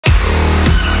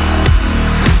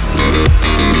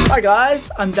Hi guys,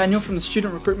 I'm Daniel from the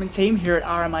student recruitment team here at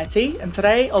RMIT, and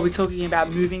today I'll be talking about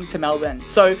moving to Melbourne.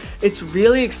 So it's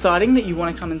really exciting that you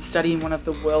want to come and study in one of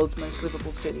the world's most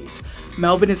livable cities.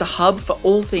 Melbourne is a hub for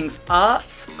all things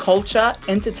arts, culture,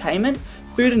 entertainment,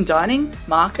 food and dining,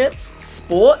 markets,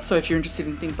 sport, so if you're interested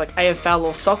in things like AFL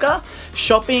or soccer,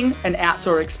 shopping and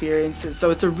outdoor experiences.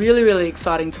 So it's a really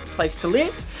exciting place to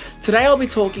live. Today I'll be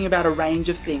talking about a range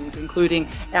of things, including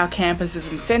our campuses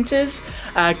and centres,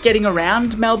 getting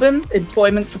around Melbourne,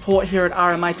 employment support here at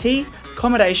RMIT,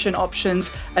 accommodation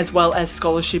options, as well as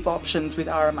scholarship options with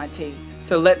RMIT.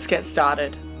 So let's get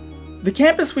started. The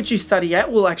campus which you study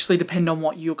at will actually depend on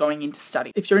what you're going in to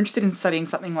study. If you're interested in studying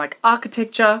something like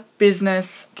architecture,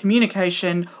 business,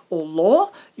 communication, or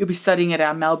law, you'll be studying at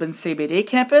our Melbourne CBD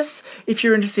campus. If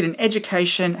you're interested in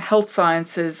education, health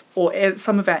sciences, or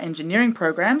some of our engineering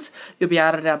programs, you'll be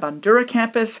out at our Bundoora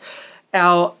campus.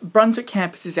 Our Brunswick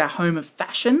campus is our home of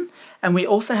fashion, and we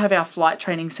also have our flight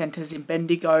training centres in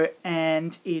Bendigo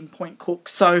and in Point Cook.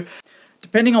 So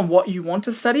depending on what you want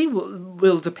to study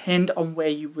will depend on where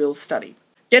you will study.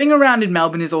 Getting around in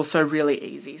Melbourne is also really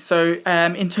easy. So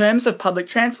in terms of public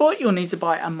transport, you'll need to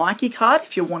buy a Myki card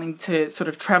if you're wanting to sort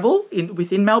of travel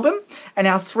within Melbourne. And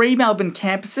our 3 Melbourne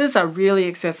campuses are really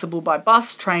accessible by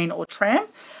bus, train or tram,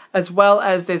 as well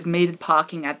as there's metered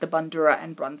parking at the Bundoora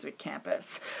and Brunswick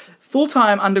campus.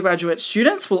 Full-time undergraduate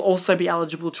students will also be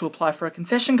eligible to apply for a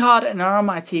concession card, and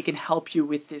RMIT can help you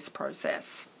with this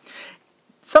process.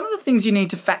 Some of the things you need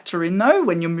to factor in though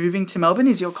when you're moving to Melbourne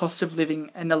is your cost of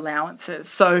living and allowances.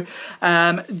 So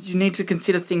you need to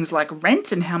consider things like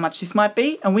rent and how much this might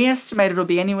be, and we estimate it'll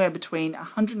be anywhere between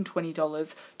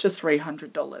 $120 to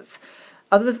 $300.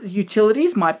 Other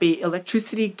utilities might be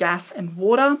electricity, gas and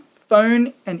water,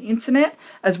 phone and internet,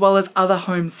 as well as other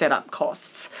home setup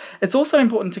costs. It's also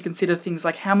important to consider things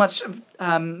like how much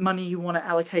money you want to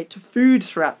allocate to food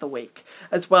throughout the week,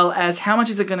 as well as how much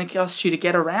is it going to cost you to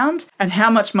get around, and how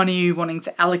much money are you wanting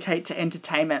to allocate to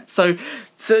entertainment. So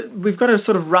we've got a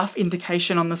sort of rough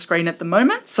indication on the screen at the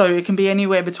moment, so it can be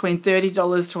anywhere between $30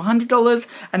 to $100,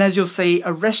 and as you'll see,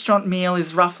 a restaurant meal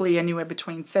is roughly anywhere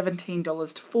between $17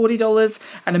 to $40,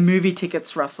 and a movie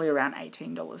ticket's roughly around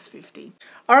 $18.50.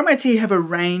 RMIT have a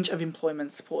range of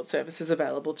employment support services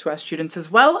available to our students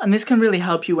as well, and this can really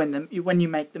help you when you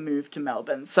make the move to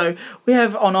Melbourne. So we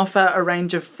have on offer a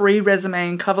range of free resume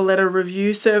and cover letter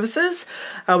review services.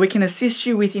 We can assist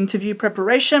you with interview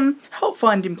preparation, help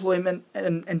find employment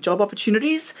and job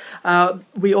opportunities.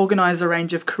 We organise a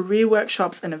range of career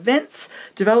workshops and events,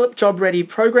 develop job-ready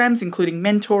programs including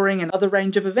mentoring and other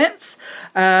range of events,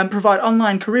 provide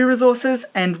online career resources,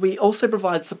 and we also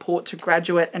provide support to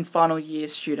graduate and final year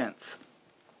students.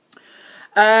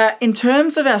 In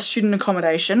terms of our student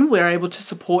accommodation, we're able to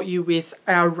support you with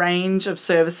our range of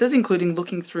services, including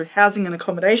looking through housing and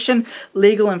accommodation,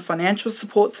 legal and financial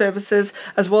support services,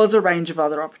 as well as a range of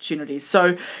other opportunities.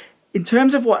 So in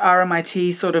terms of what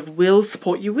RMIT sort of will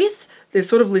support you with, they're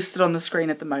sort of listed on the screen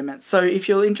at the moment. So if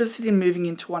you're interested in moving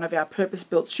into one of our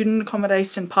purpose-built student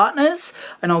accommodation partners,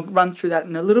 and I'll run through that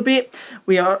in a little bit,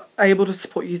 we are able to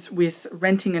support you with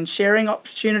renting and sharing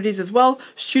opportunities as well,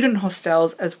 student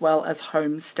hostels, as well as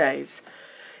homestays.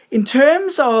 In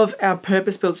terms of our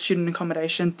purpose-built student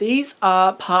accommodation, these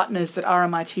are partners that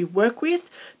RMIT work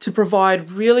with to provide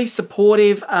really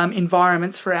supportive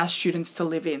environments for our students to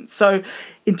live in. So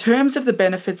in terms of the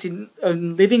benefits in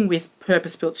living with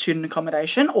purpose-built student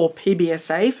accommodation, or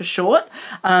PBSA for short,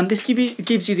 this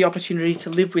gives you the opportunity to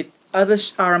live with other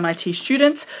RMIT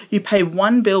students. You pay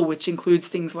one bill, which includes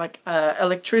things like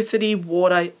electricity,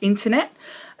 water, internet,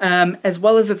 as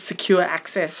well as its secure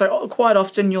access. So quite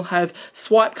often you'll have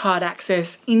swipe card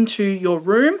access into your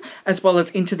room as well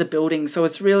as into the building. So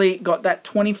it's really got that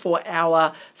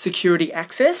 24-hour security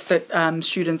access that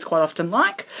students quite often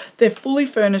like. They're fully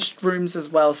furnished rooms as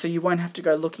well, so you won't have to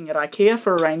go looking at IKEA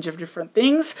for a range of different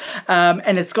things.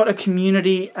 And it's got a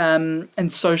community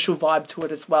and social vibe to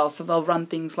it as well. So they'll run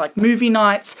things like movie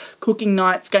nights, cooking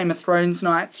nights, Game of Thrones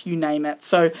nights, you name it.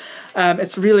 So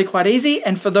it's really quite easy.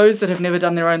 And for those that have never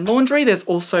done their own laundry, there's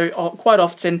also quite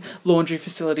often laundry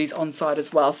facilities on site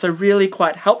as well. So really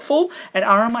quite helpful, and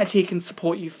RMIT can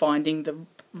support you finding the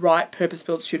right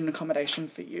purpose-built student accommodation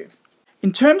for you.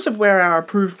 In terms of where our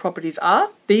approved properties are,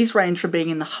 these range from being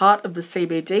in the heart of the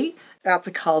CBD out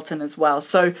to Carlton as well.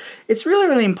 So it's really,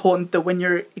 really important that when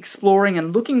you're exploring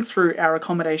and looking through our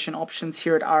accommodation options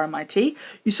here at RMIT,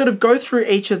 you sort of go through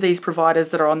each of these providers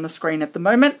that are on the screen at the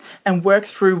moment and work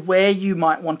through where you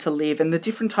might want to live and the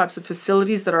different types of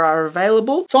facilities that are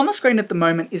available. So on the screen at the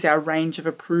moment is our range of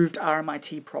approved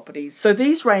RMIT properties. So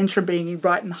these range from being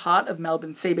right in the heart of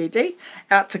Melbourne CBD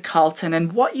out to Carlton,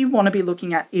 and what you want to be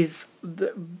looking at is,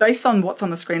 based on what's on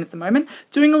the screen at the moment,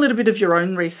 doing a little bit of your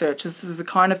own research as to the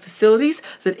kind of facilities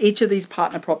that each of these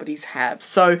partner properties have.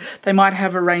 So they might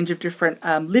have a range of different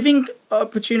living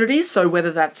opportunities, so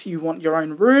whether that's you want your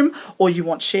own room or you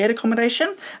want shared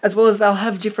accommodation, as well as they'll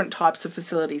have different types of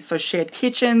facilities, so shared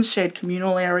kitchens, shared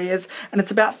communal areas, and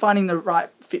it's about finding the right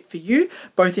fit for you,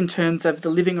 both in terms of the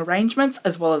living arrangements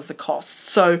as well as the costs.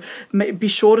 So be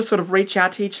sure to sort of reach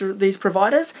out to each of these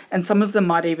providers, and some of them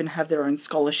might even have their own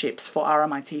scholarships for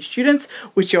RMIT students,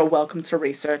 which you're welcome to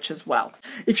research as well.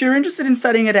 If you're interested in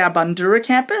studying at our Bundoora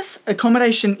campus,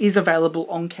 accommodation is available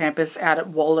on campus out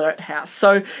at Wollert House.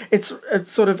 So it's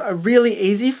sort of really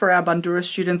easy for our Bundoora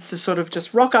students to sort of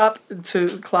just rock up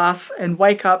to class and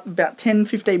wake up about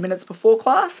 10-15 minutes before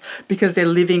class because they're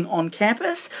living on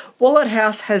campus. Wollert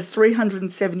House has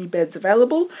 370 beds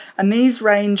available, and these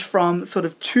range from sort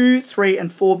of 2, 3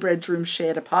 and 4 bedroom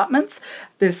shared apartments.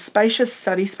 There's spacious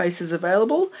study spaces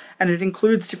available, and it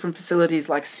includes different facilities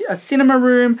like a cinema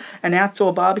room, an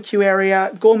outdoor barbecue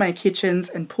area, gourmet kitchens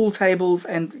and pool tables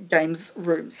and games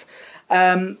rooms.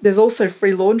 There's also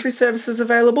free laundry services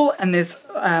available, and there's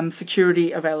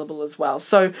security available as well.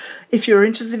 So if you're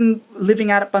interested in living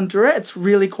out at Bundoora, it's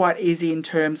really quite easy in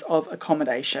terms of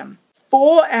accommodation.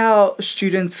 For our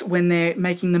students, when they're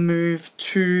making the move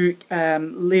to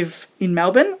live in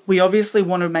Melbourne, we obviously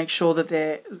want to make sure that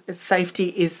their safety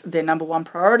is their number one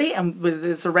priority, and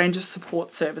there's a range of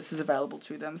support services available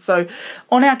to them. So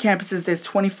on our campuses, there's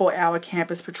 24-hour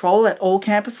campus patrol at all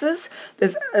campuses.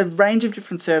 There's a range of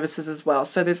different services as well.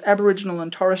 So there's Aboriginal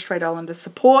and Torres Strait Islander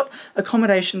support,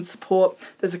 accommodation support.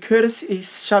 There's a courtesy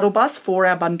shuttle bus for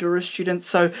our Bundoora students.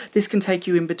 So this can take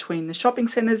you in between the shopping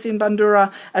centres in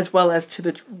Bundoora as well as to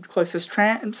the closest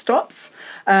tram stops.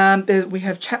 We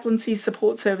have chaplaincy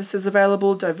support services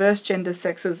available, diverse gender,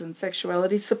 sexes and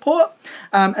sexuality support,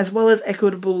 as well as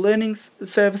equitable learning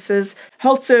services,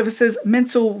 health services,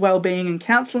 mental wellbeing and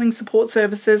counselling support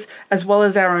services, as well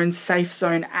as our own Safe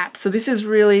Zone app. So this is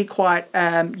really quite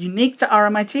unique to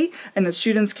RMIT, and that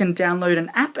students can download an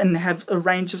app and have a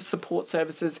range of support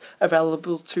services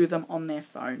available to them on their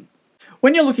phone.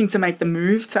 When you're looking to make the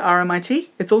move to RMIT,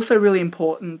 it's also really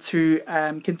important to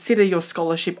consider your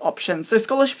scholarship options. So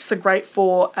scholarships are great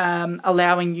for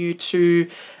allowing you to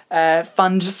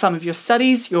fund some of your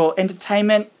studies, your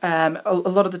entertainment. A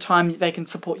lot of the time they can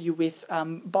support you with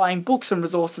buying books and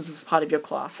resources as part of your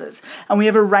classes. And we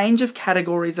have a range of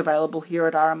categories available here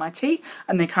at RMIT,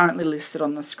 and they're currently listed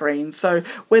on the screen. So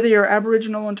whether you're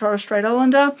Aboriginal and Torres Strait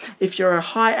Islander, if you're a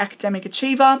high academic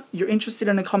achiever, you're interested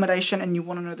in accommodation and you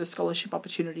want to know the scholarship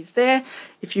opportunities there.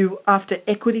 If you're after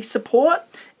equity support,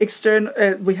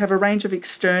 we have a range of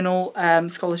external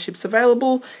scholarships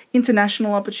available,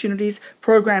 international opportunities,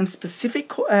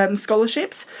 program-specific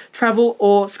scholarships, travel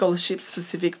or scholarships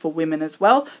specific for women as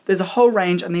well. There's a whole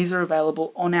range, and these are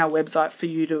available on our website for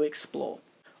you to explore.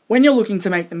 When you're looking to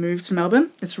make the move to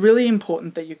Melbourne, it's really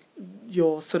important that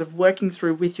you're sort of working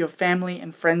through with your family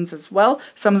and friends as well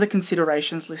some of the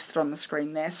considerations listed on the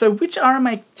screen there. So which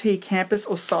RMIT campus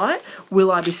or site will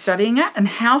I be studying at, and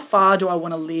how far do I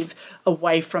want to live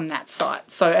away from that site?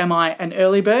 So am I an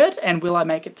early bird and will I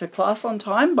make it to class on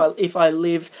time if I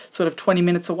live sort of 20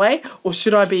 minutes away, or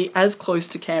should I be as close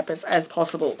to campus as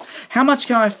possible? How much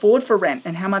can I afford for rent,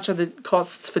 and how much are the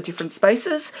costs for different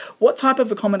spaces? What type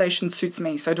of accommodation suits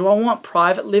me? So do I want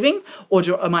private living, or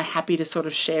am I happy to sort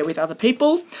of share with other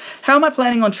people? How am I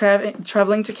planning on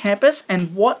travelling to campus,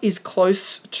 and what is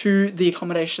close to the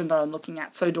accommodation that I'm looking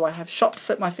at? So do I have shops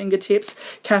at my fingertips,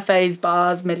 cafes,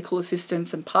 bars, medical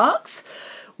assistance and parks?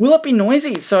 Will it be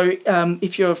noisy? So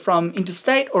if you're from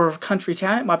interstate or a country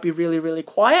town, it might be really, really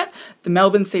quiet. The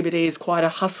Melbourne CBD is quite a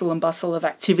hustle and bustle of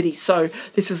activity, so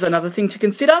this is another thing to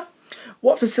consider.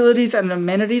 What facilities and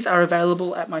amenities are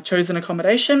available at my chosen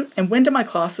accommodation, and when do my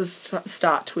classes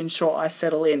start to ensure I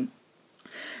settle in?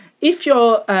 if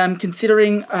you're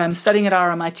considering studying at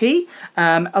RMIT,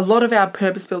 a lot of our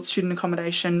purpose-built student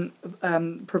accommodation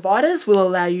providers will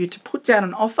allow you to put down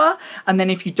an offer, and then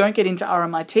if you don't get into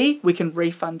RMIT, we can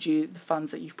refund you the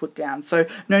funds that you've put down. So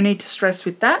no need to stress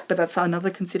with that, but that's another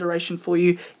consideration for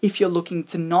you if you're looking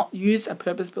to not use a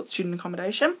purpose-built student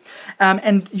accommodation.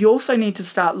 And you also need to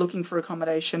start looking for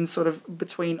accommodation sort of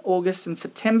between August and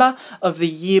September of the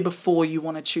year before you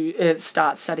want to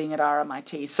start studying at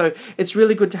RMIT. So it's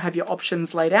really good to have your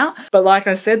options laid out. But like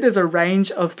I said, there's a range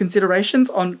of considerations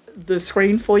on the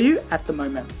screen for you at the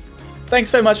moment. Thanks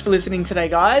so much for listening today,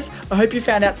 guys. I hope you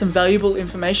found out some valuable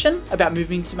information about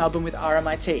moving to Melbourne with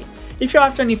RMIT. If you're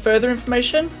after any further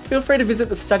information, feel free to visit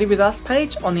the Study With Us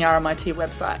page on the RMIT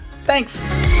website. Thanks.